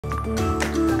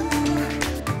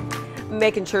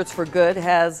Macon Shirts for Good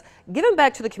has given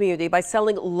back to the community by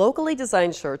selling locally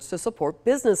designed shirts to support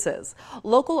businesses.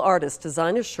 Local artists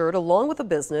design a shirt along with a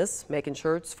business. Macon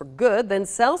Shirts for Good then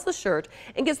sells the shirt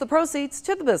and gives the proceeds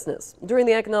to the business. During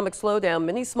the economic slowdown,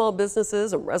 many small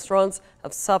businesses and restaurants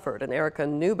have suffered, and Erica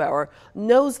Neubauer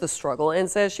knows the struggle and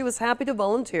says she was happy to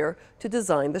volunteer to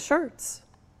design the shirts.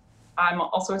 I'm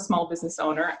also a small business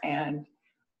owner, and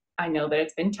I know that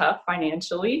it's been tough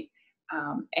financially,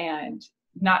 and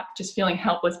not just feeling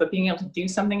helpless, but being able to do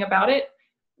something about it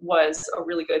was a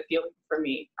really good feeling for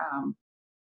me.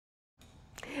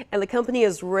 And the company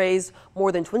has raised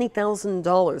more than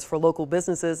 $20,000 for local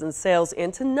businesses and sales,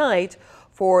 and tonight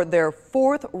for their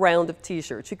 4th round of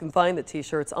t-shirts. You can find the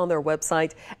t-shirts on their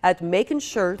website at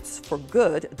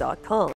maconshirtsforgood.com.